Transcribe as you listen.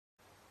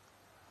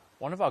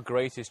One of our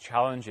greatest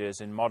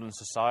challenges in modern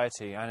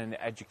society and in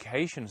the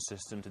education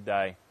system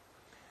today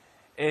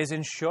is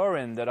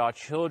ensuring that our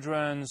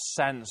children's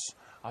sense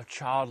of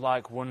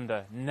childlike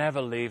wonder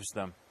never leaves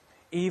them,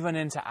 even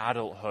into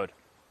adulthood.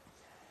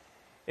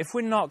 If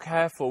we're not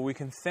careful, we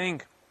can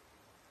think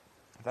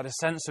that a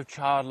sense of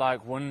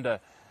childlike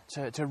wonder,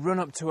 to run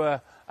up to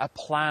a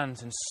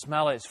plant and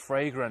smell its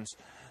fragrance,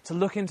 to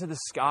look into the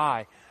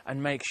sky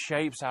and make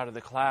shapes out of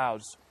the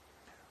clouds,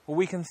 well,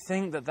 we can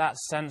think that that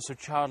sense of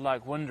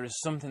childlike wonder is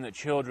something that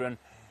children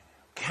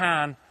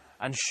can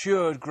and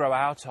should grow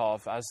out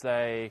of as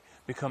they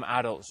become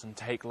adults and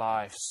take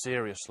life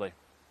seriously.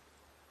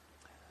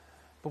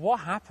 But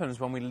what happens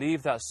when we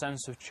leave that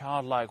sense of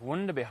childlike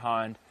wonder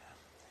behind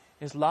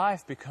is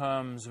life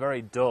becomes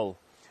very dull.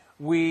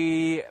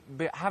 We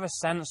have a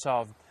sense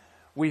of,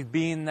 we've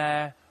been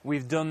there,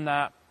 we've done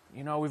that,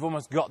 we've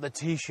almost got the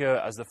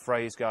t-shirt, as the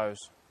phrase goes.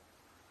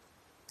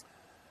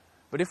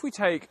 But if we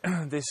take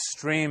this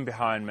stream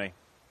behind me,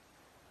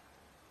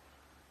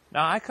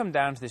 now I come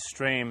down to this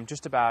stream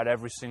just about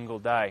every single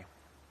day.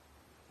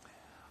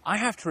 I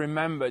have to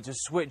remember to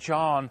switch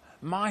on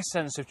my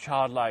sense of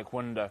childlike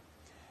wonder.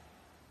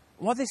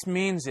 What this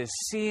means is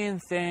seeing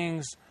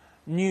things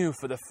new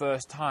for the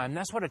first time.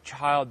 That's what a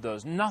child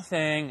does.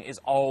 Nothing is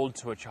old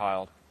to a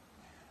child.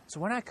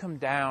 So when I come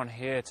down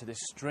here to this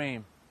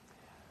stream,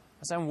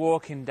 as I'm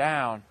walking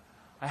down,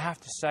 I have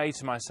to say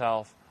to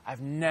myself, I've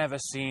never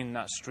seen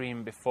that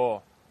stream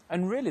before.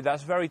 And really,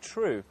 that's very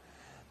true.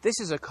 This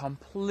is a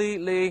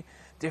completely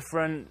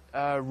different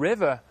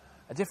river,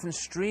 a different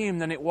stream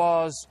than it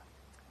was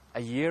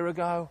a year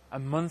ago, a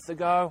month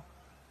ago,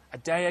 a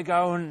day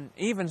ago, and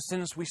even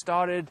since we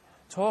started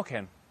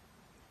talking.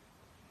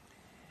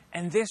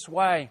 In this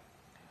way,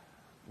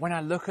 when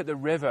I look at the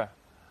river,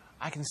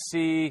 I can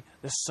see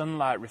the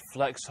sunlight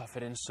reflects off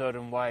it in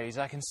certain ways.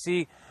 I can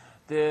see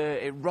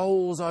it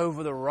rolls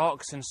over the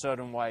rocks in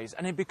certain ways,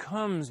 and it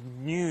becomes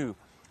new.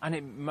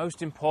 And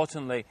most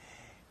importantly,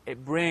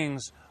 it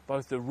brings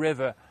both the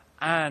river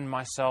and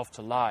myself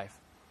to life.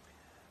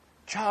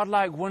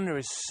 Childlike wonder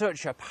is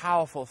such a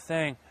powerful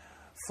thing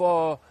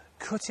for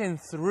cutting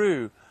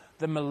through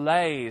the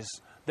malaise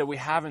that we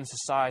have in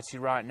society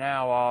right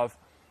now of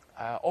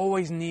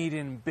always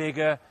needing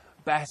bigger,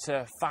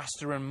 better,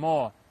 faster and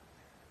more.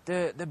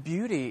 The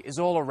beauty is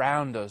all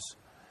around us,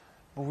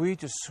 but we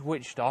just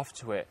switched off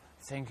to it,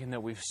 thinking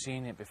that we've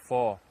seen it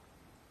before.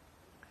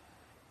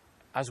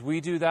 As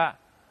we do that,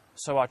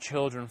 so our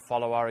children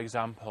follow our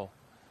example.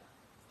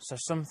 So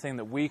something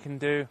that we can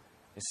do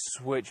is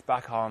switch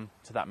back on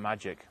to that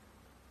magic.